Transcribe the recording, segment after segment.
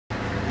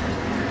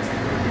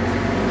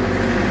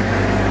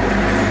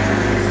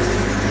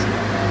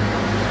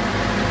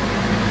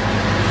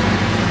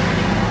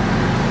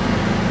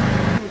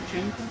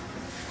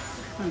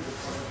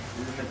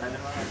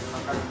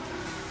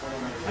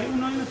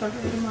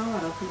más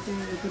barato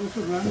pero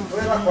su grano.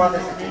 ¿Puede la 4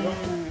 ese kilo?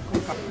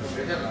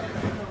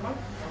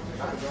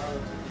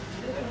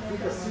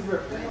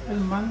 El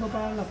mango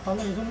para las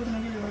palas, eso es lo que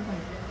tiene que llevar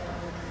también.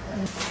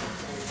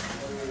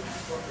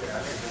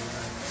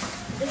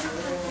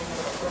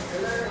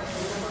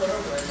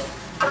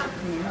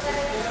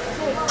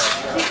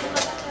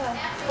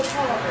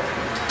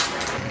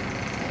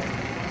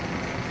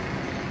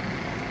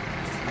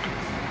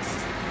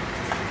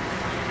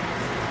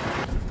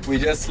 We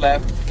just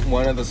left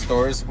one of the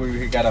stores where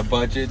we got a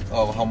budget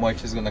of how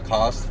much it's gonna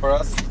cost for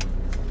us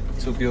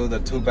to build the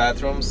 2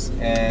 bathrooms,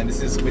 and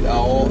this is with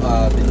all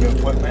the new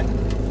equipment.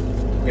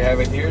 We have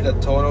it here. The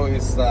total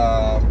is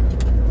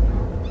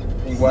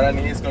in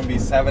Guarani is gonna be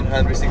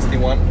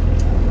 761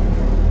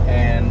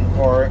 and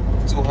or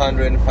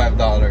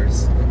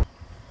 $205.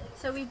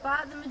 So we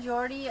bought the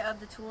majority of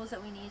the tools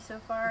that we need so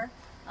far.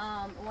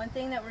 One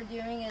thing that we're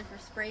doing is we're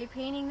spray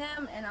painting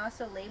them and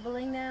also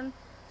labeling them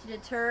to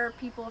deter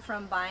people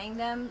from buying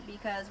them,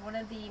 because one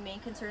of the main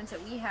concerns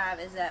that we have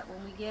is that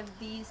when we give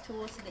these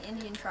tools to the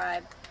Indian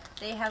tribe,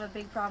 they have a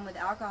big problem with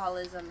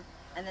alcoholism,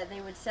 and that they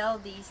would sell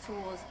these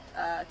tools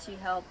to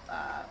help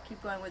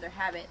keep going with their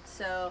habit.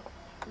 So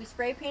we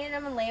spray painted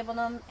them and labeled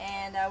them,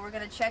 and we're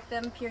going to check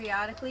them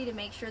periodically to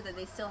make sure that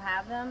they still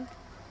have them,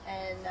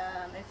 and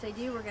if they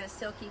do, we're going to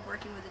still keep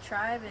working with the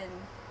tribe and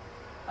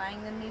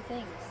buying them new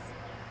things.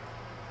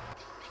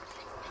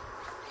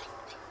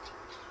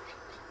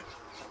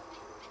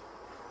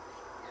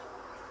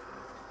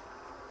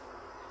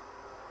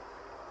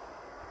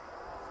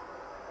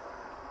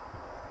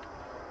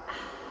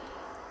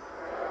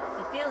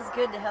 It feels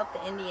good to help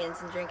the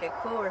Indians and drink a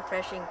cool,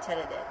 refreshing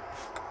tete-a-tete.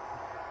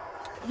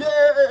 Yeah!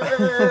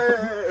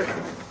 Yeah!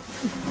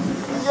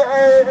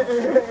 Yeah!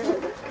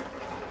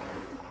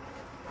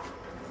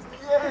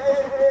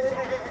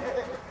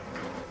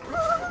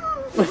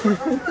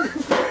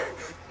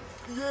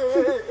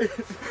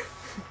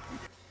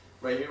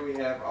 Right here we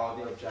have all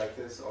the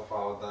objectives of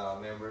all the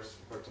members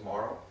for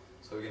tomorrow,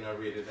 so we're gonna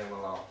read them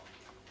aloud.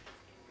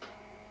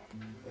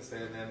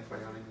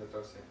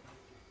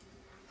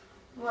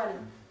 Bueno,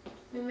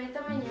 mi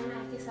meta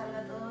mañana es que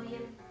salga todo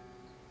bien,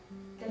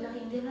 que los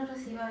indios nos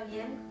reciban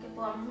bien, que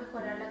podamos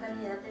mejorar la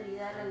calidad de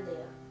vida de la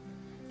aldea,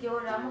 que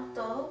volvamos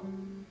todos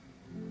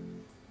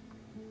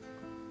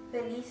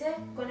felices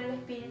con el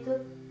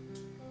espíritu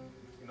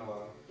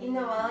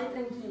innovado y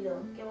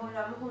tranquilo, que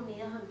volvamos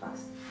unidos en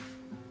paz.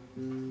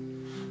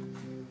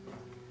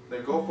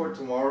 The goal for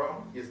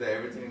tomorrow is that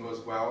everything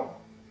goes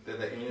well, that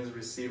the Indians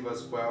receive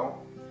us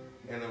well,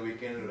 and that we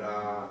can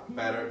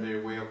better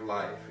their way of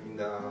life in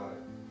the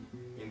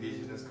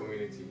indigenous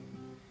community,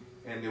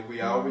 and that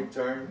we all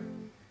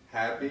return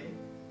happy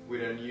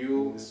with a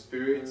new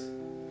spirit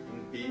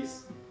in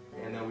peace,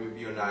 and that we'll be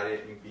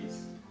united in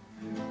peace.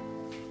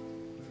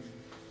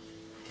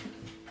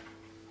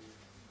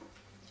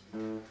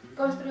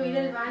 Construir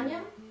el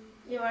baño,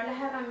 llevar las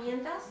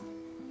herramientas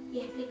y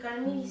explicar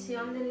mi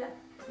visión de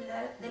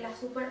la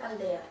super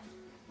aldea.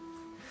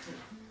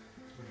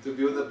 To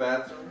build the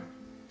bathroom,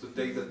 to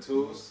take the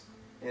tools,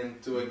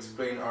 and to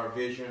explain our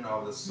vision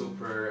of the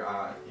super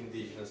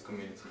indigenous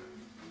community.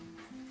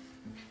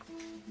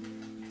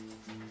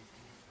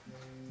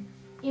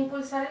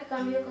 Impulsar el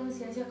cambio de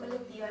conciencia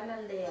colectiva en la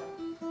aldea,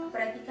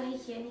 prácticas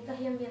higiénicas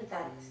y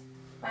ambientales,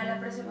 para la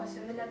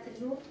preservación de la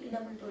tribu y la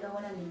cultura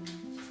guaraní.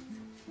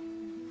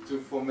 To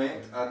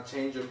foment a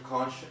change of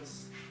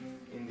conscience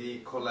in the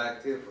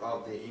collective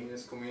of the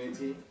Indigenous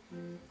community,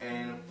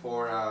 and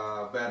for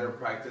a better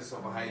practice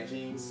of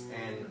hygiene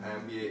and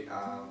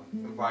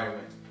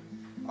environment.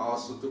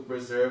 Also to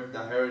preserve the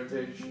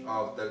heritage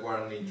of the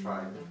Guarani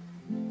tribe.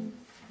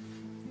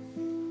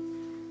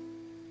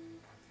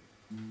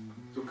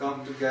 To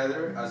come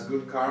together as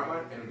good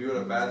karma and build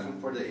a bathroom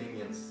for the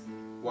Indians,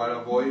 while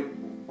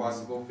avoiding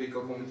possible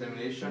fecal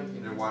contamination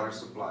in their water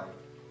supply.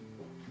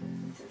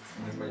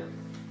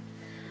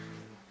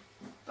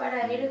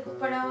 Para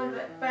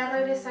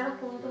regresar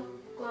juntos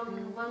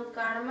con buen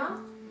karma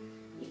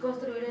y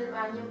construir el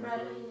baño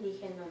para los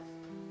indígenas,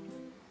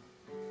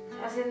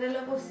 haciendo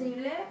lo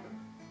posible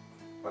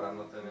para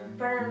no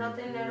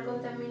tener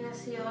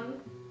contaminación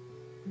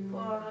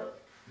por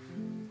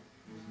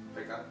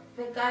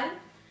fecal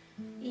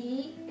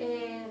y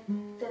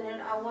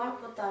tener agua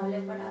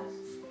potable para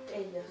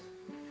ellos.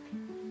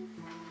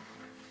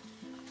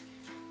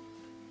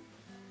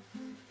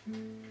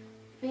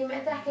 Mi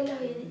meta es que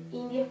los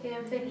indios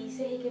queden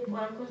felices y que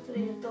puedan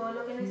construir todo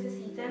lo que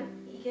necesitan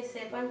y que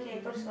sepan que hay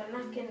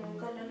personas que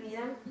nunca lo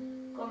olvidan,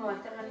 como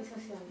esta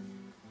organización.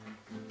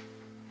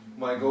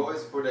 My goal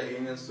is for the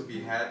Indians to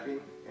be happy,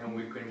 and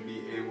we can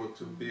be able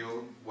to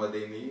build what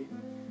they need,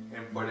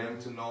 and for them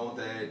to know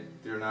that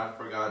they're not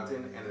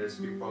forgotten, and there's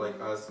people like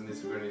us in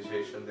this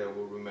organization that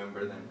will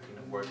remember them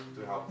and work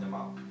to help them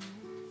out.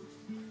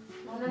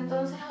 Bueno,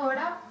 entonces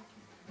ahora,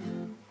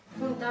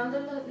 juntando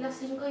las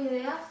 5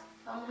 ideas,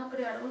 vamos a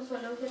crear un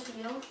solo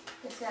objetivo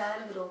que sea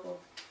del grupo.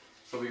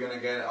 So we're going to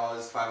get all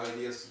these 5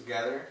 ideas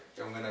together,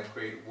 and we're going to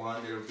create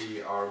one that will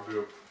be our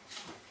group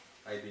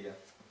idea.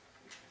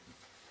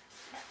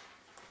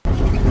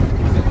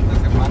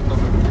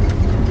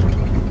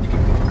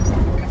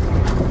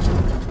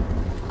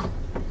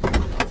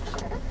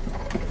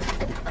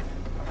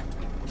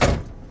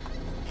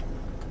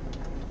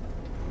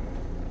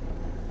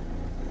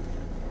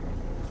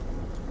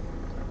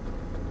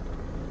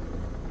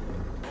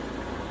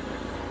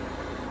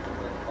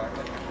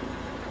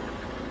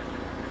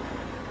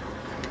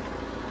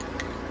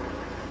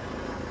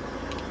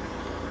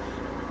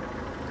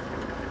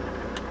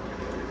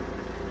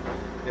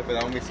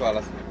 Cuidado visual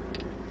así.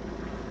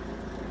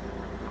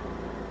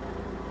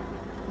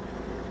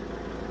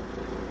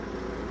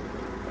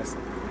 Así.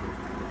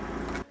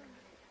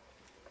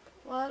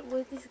 Well,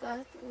 we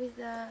discussed with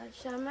the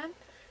shaman,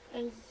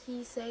 and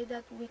he said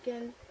that we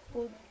can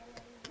put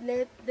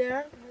lead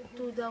there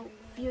to the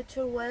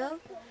future well,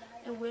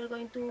 and we're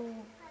going to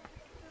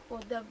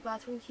put the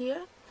bathroom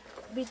here.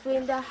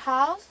 Between the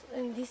house,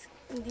 in this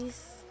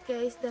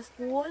case the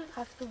school,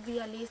 has to be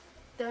at least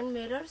 10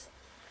 meters,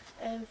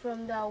 and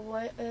from the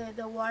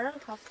water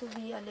has to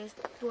be at least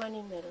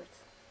 20 meters.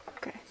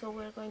 Okay. So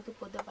we're going to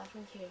put the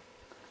bathroom here.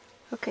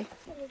 Okay.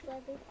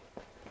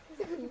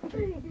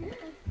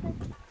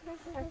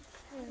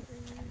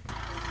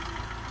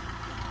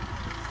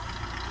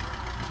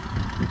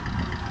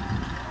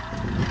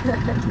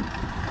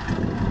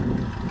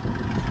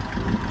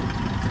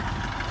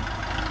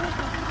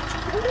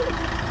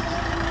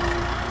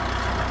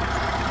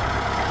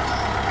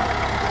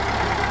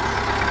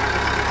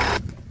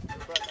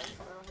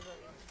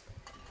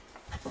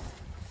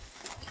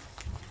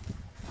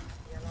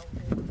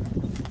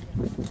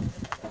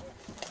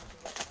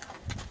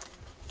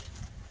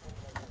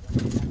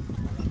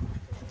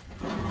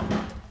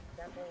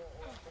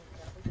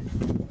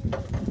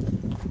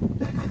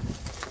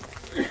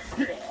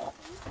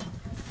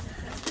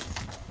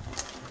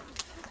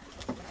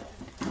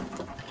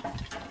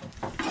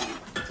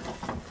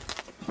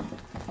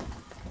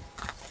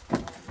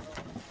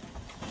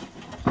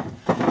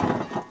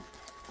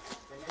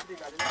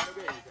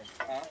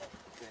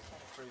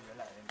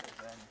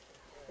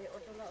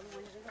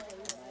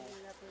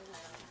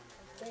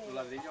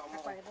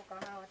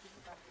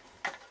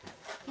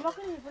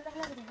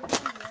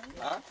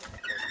 ¿Ah?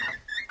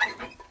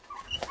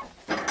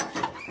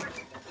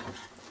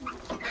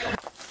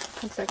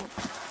 One second.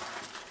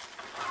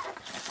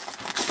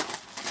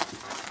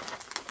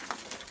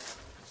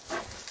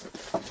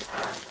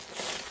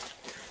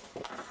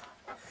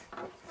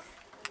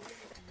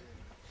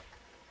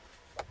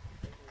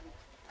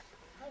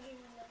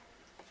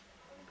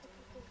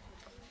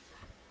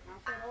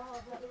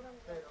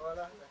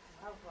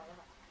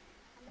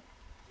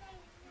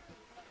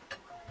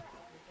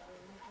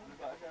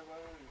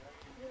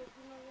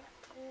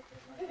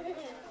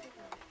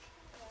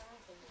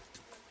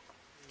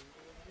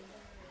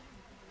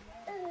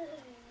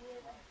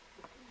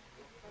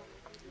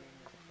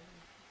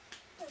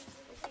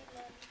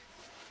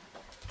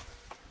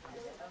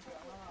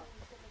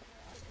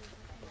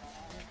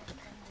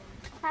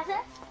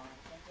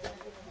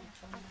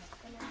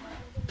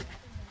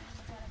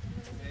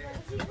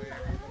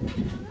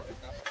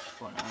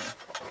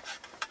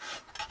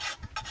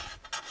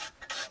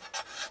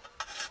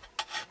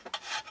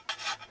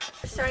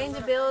 Starting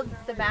to build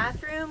the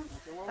bathroom,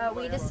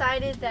 we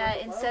decided that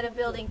instead of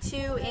building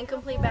 2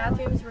 incomplete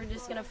bathrooms, we're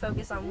just going to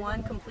focus on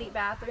 1 complete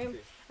bathroom.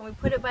 And we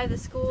put it by the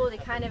school to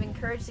kind of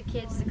encourage the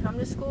kids to come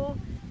to school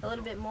a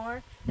little bit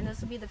more. And this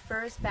will be the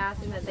first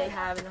bathroom that they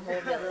have in the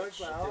whole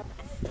village.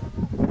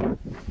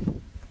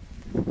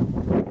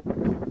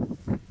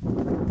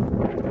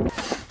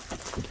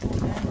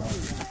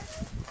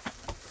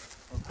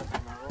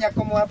 Ya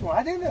como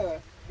apurate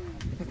no.